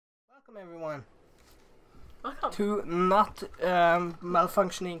Welcome everyone Welcome. to not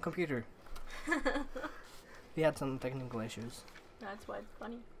malfunctioning computer. We had some technical issues. That's why it's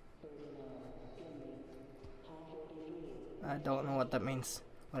funny. I don't know what that means.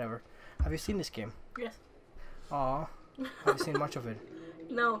 Whatever. Have you seen this game? Yes. Aw. Have you seen much of it?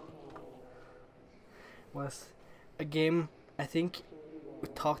 No. Was a game I think we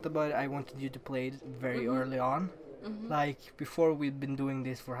talked about it. I wanted you to play it very early on. Like before we'd been doing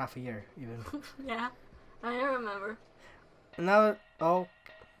this for half a year even. Yeah, I remember. And now there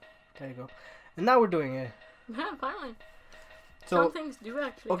you go. And now we're doing it. Yeah, finally. So Some things do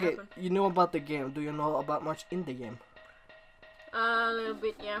actually okay, happen. you know about the game. Do you know about much in the game? A little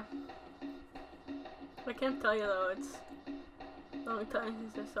bit, yeah. I can't tell you though, it's a long time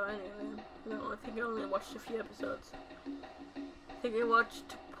since I saw any of them. No, I think I only watched a few episodes. I think I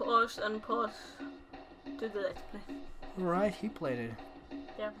watched pause and pause to the let's play. Right, he played it.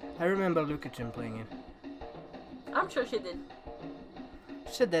 Yeah. I remember Lukachen playing it. I'm sure she did.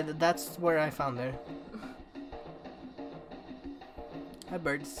 She did. That's where I found her. Hi,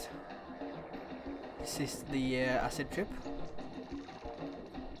 birds. This is the acid trip.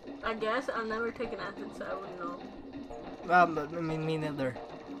 I guess I've never taken acid, so I wouldn't know. But I mean, me neither.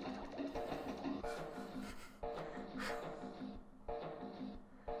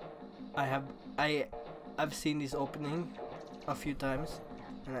 I've seen this opening a few times,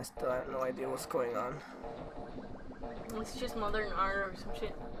 and I still have no idea what's going on. It's just modern art or some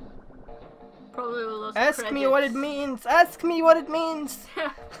shit. Probably with lots of Ask credits. me what it means. Ask me what it means.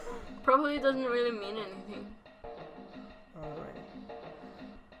 Probably doesn't really mean anything. Alright.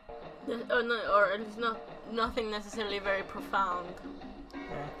 Oh no, or at least nothing necessarily very profound.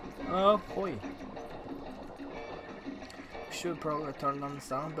 Yeah. Oh boy. Should probably turn on the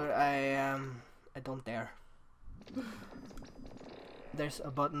sound, but I don't dare. There's a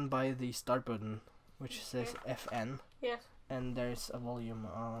button by the start button which says FN. Yes. And there's a volume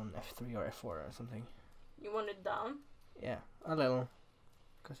on F3 or F4 or something. You want it down? Yeah, a little.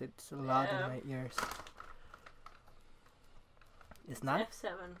 Because it's loud in my ears. It's not?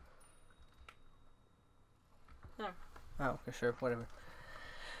 F7. There. Oh, okay, sure, whatever.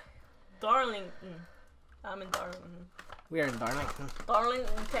 Darlington. I'm in Darlington. We are in Darlington.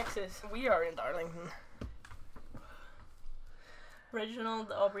 Darlington, Texas. We are in Darlington.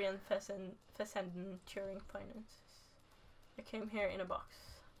 Reginald Aubrey and Fessenden Turing Finances. I came here in a box.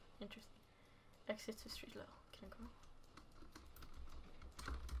 Interesting. Exit to street level. Can I go?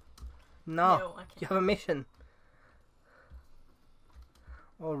 No, No, I you can't. have a mission.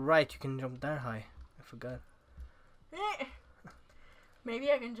 Oh right, you can jump that high. I forgot.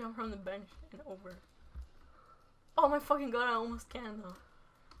 Maybe I can jump from the bench and over. Oh my fucking god, I almost can though.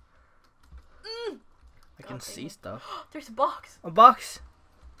 I can see stuff. There's a box. A box!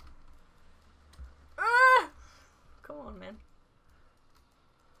 Come on, man.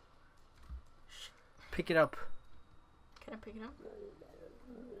 Pick it up. Can I pick it up?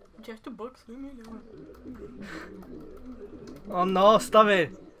 Just a box. Leave me alone. Oh no, stop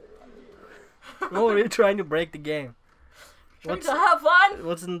it! No, we're trying to break the game. Trying to have fun.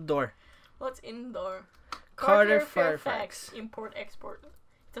 What's in the door? What's in the door? Carter Fairfax. Import export.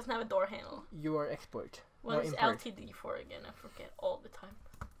 It doesn't have a door handle. You are export. What No, is import. LTD for again? I forget all the time.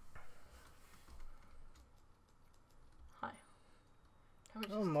 Hi.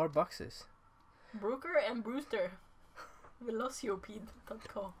 Oh, more boxes. Brooker and Brewster.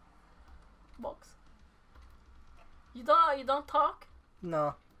 Velociopede.com. Box. You don't talk?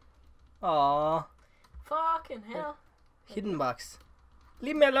 No. Aww. Fucking hell. Hidden box.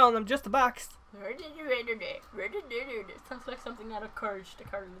 Leave me alone, I'm just a box. Sounds like something out of Courage the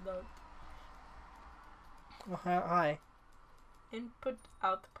Cowardly Dog. Oh, hi. Input,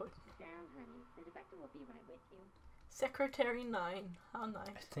 output. Secretary 9. How nice.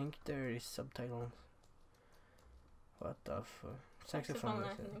 I think there is subtitles. What the fuck? Saxophone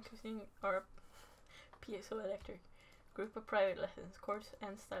lesson lessons. including or piezoelectric. Group of private lessons, chords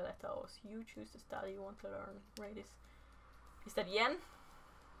and stilettos. You choose the style you want to learn. Rate is that yen?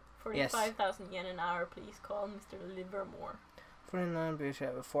 45,000 yen an hour. Please call Mr. Livermore. 49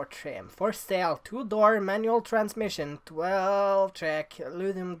 for trim. For sale, 2-door manual transmission, 12-track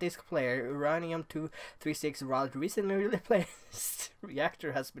aluminum disc player, uranium 236 rod recently replaced.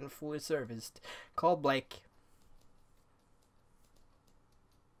 Reactor has been fully serviced. Call Blake.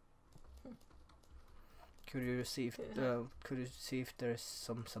 Could you see if there's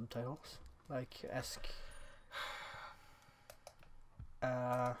some subtitles? Like ask.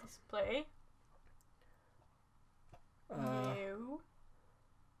 Display. No.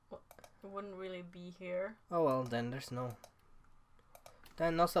 Well, it wouldn't really be here. Oh well, then there's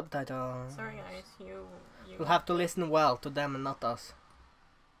Then no subtitle. Sorry guys, you You'll have to listen well to them and not us.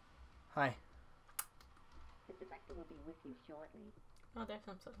 Hi. The director will be with you shortly. Oh, there's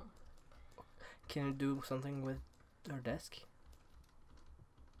some subtitle. Can you do something with her desk?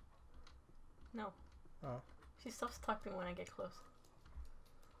 No. Oh. She stops talking when I get close.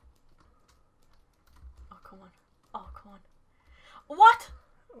 Oh, come on. Oh, come on. What?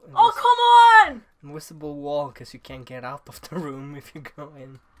 Oh, come on! Invisible wall, because you can't get out of the room if you go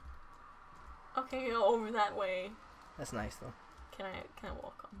in. Okay, go over that way. That's nice though. Can I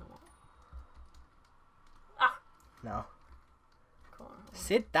walk on the wall? Ah! No. Come on.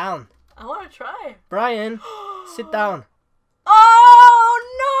 Sit down. I want to try. Brian, sit down. Oh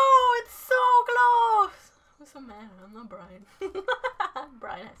no! It's so close! I'm so mad. I'm not Brian.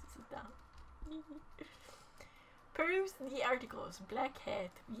 Brian has to sit down. Peruse the articles. Black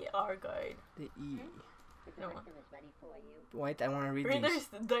Hat VR Guide. The E. The No. director is ready for you. Wait, I want to read Readers'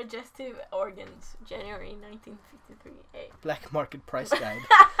 these. Digestive Organs. January 1953. A. Black Market Price Guide.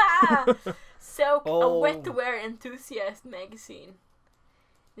 Soak, a Oh. wet-wear enthusiast magazine.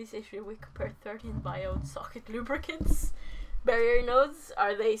 This issue we compare 13 biode socket lubricants. Barrier nodes,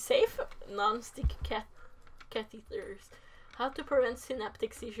 are they safe? Non-stick catheters. How to prevent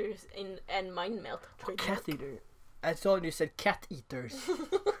synaptic seizures and mind melt. Cat eater. I thought you said cat eaters.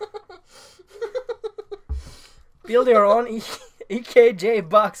 Build your own EKJ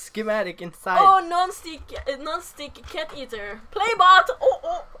box schematic inside. Oh, non-stick cat eater. Playbot.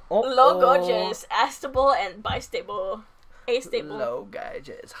 Low gauges, astable and bistable. Astable. Low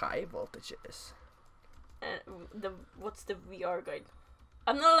gauges, high voltages. And what's the VR guide?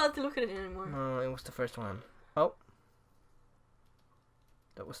 I'm not allowed to look at it anymore. No, it was the first one. Oh.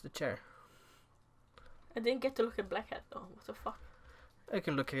 That was the chair. I didn't get to look at Black Hat though. What the fuck? I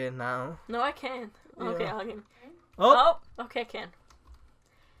can look at it now. No, I can't. Okay, Yeah. I'll give. Oh! Okay, I can.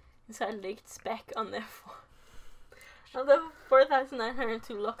 Inside leaked spec on the on the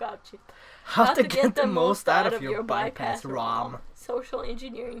 4902 lockout chip. How to get the most out of your bypass ROM. Social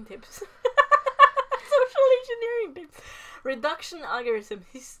engineering tips. Social engineering tips. Reduction algorithm,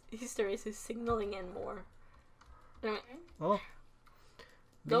 hysteresis, signaling, and more. Oh.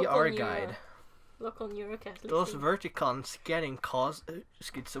 Local VR neuro- guide. Local neurocast. Those verticons getting cause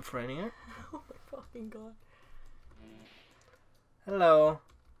schizophrenia. Oh my fucking god. Hello.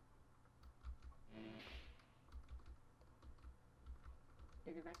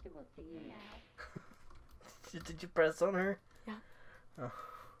 The director will see you now. Did you press on her? Yeah. Oh.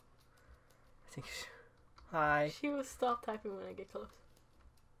 I think. Hi. She will stop typing when I get close.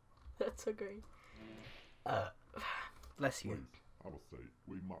 That's so great. Bless you. Please, I will say,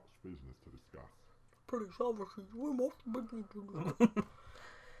 we much business to discuss. Pretty obviously, we must be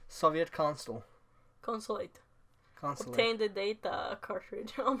Soviet console. Consulate. Consulate. Obtain the data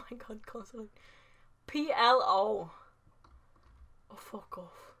cartridge. Oh my god, consulate. PLO. Oh, fuck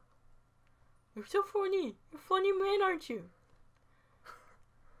off. You're so funny. You're a funny man, aren't you?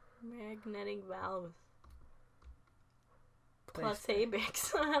 Magnetic valves. Plus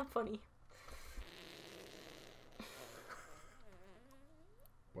Abex. Funny.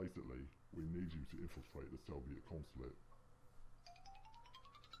 Basically, we need you to infiltrate the Soviet consulate.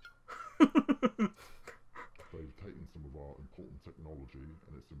 They've taken some of our important technology,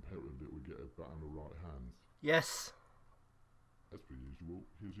 and it's imperative that we get it back in the right hands. Yes. As per usual,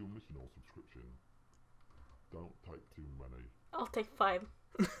 here's your mission or subscription. Don't take too many. I'll take 5.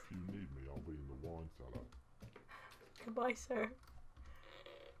 If you need me, I'll be in the wine cellar. Goodbye, sir.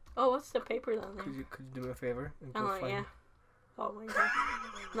 Oh, what's the paper down there? Could you do me a favor? And go Oh, find yeah. Oh my god.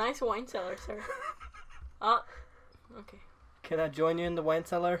 Nice wine cellar, sir. Oh, okay. Can I join you in the wine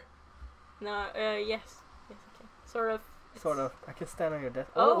cellar? No, yes. Yes, I can. Sort of. Sort of. I can stand on your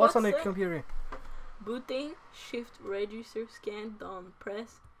desk. Oh, What's on what's the that? computer? Booting, shift, register, scan, done.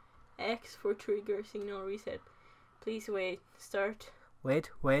 Press X for trigger, signal reset. Please wait. Start. Wait.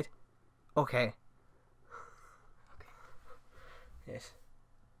 Okay. Yes.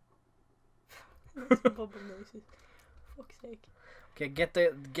 Bubble noises. Fuck's sake. Okay, get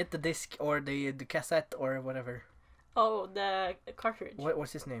the disc or the cassette or whatever. Oh, the cartridge.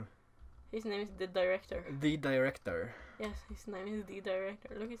 What's his name? His name is the director. The director. Yes, his name is the director.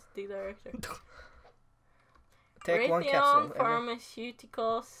 Look, it's the director. Take one Raytheon capsule.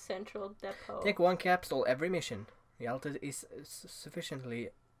 Pharmaceuticals Central Depot. Take one capsule every mission. Reality is sufficiently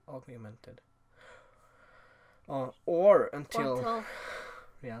augmented. Or until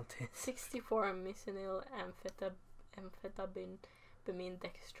reality. 64 misinil amphetamine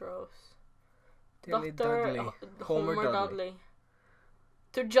dextrose. Dilly Dr. Dudley. Homer Dudley.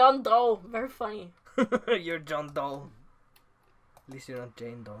 To John Doe. Very funny. You're John Doe. At least you're not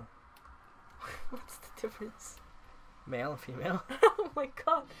Jane though. What's the difference? Male, female. Oh my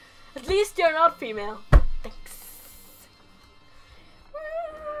god. At least you're not female. Thanks.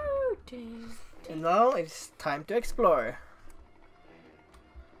 Woo, Jane. And now it's time to explore.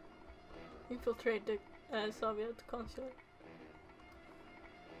 Infiltrate the Soviet consulate.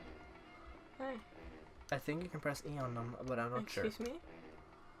 Hey. I think you can press E on them, but I'm not sure. Excuse me?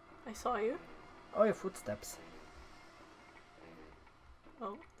 I saw you. Oh, your footsteps.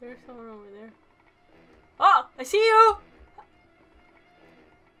 Oh, there's someone over there. Oh, I see you!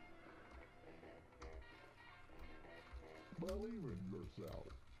 Believe in yourself.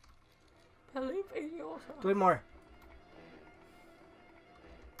 Believe in yourself. Do it more.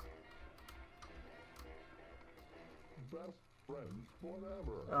 Best friends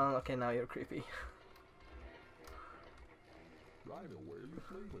forever. Oh, okay, now you're creepy. I know where you're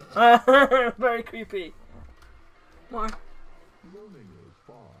sleeping. Very creepy. More. Learning is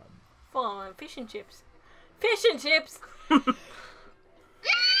fun. Fun. Fish and chips. Fish and chips! Fish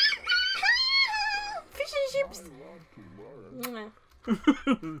and chips! I love to learn.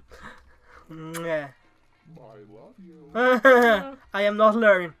 Yeah. I love you. I am not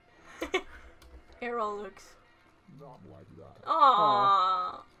learn. Arrow looks. Not like that.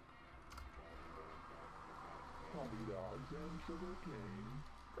 Aww. Puppy dogs and sugar cane.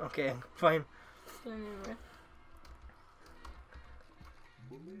 Okay, fine. Anyway.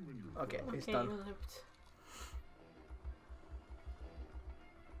 Believe in yourself. Okay, it's Okay, done. you looked.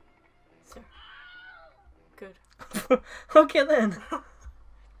 Sir. Good. Okay then.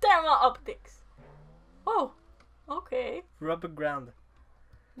 Thermal optics. Oh. Okay. Rubber ground.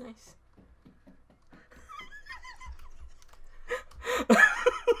 Nice.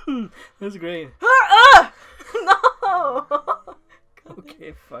 That's great. No!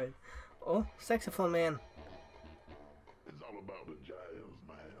 Okay, fine. Oh, saxophone man. It's all about the jazz,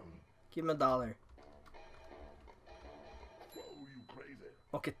 man. Give me $1. Whoa, you crazy.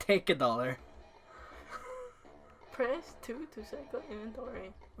 Okay, take $1. Press 2 to cycle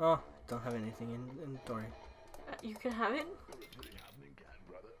inventory. Oh, don't have anything in inventory. You can have it? It's really happening, cat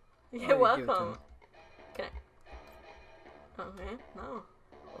brother. You're Oh, you give it to welcome. me. Can I? Okay, no.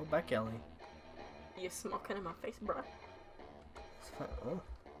 Oh, back alley. You smoking in my face, bro. It's fine. Oh,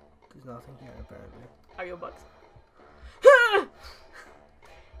 there's nothing here apparently. Are you bugs?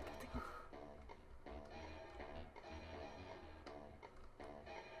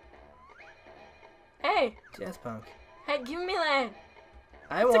 Hey! Jazzpunk. Hey, give me that!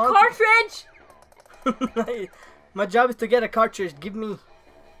 I It's a want. cartridge! My job is to get a cartridge. Give me.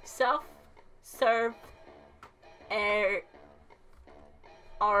 Self-serve air...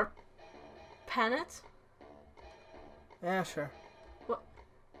 Our planet? Yeah, sure. What?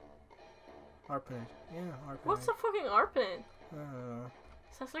 Orphanage. Yeah, orphanage. What's a fucking orphanage? I don't know.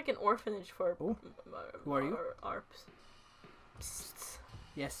 Sounds like an orphanage for... Oh. Who are you? ARPs. Psst.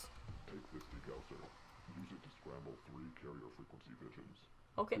 Yes. Take this degausser. Use it to scramble 3 carrier frequency pigeons.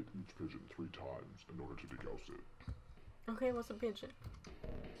 Okay. Hit each pigeon 3 times in order to degauss it. Okay, what's a pigeon?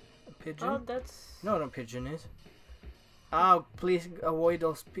 A pigeon? Oh, that's... No, no pigeon is. Ow, please avoid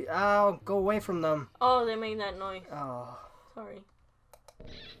those ow, go away from them. Oh, they made that noise. Oh. Sorry.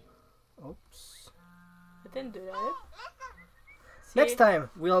 Oops. I didn't do that. See? Next time,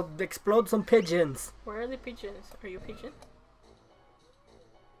 we'll explode some pigeons. Where are the pigeons? Are you a pigeon?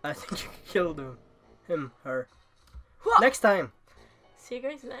 I think you killed him. Him, her. Wha- Next time. See you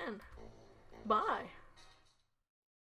guys then. Bye.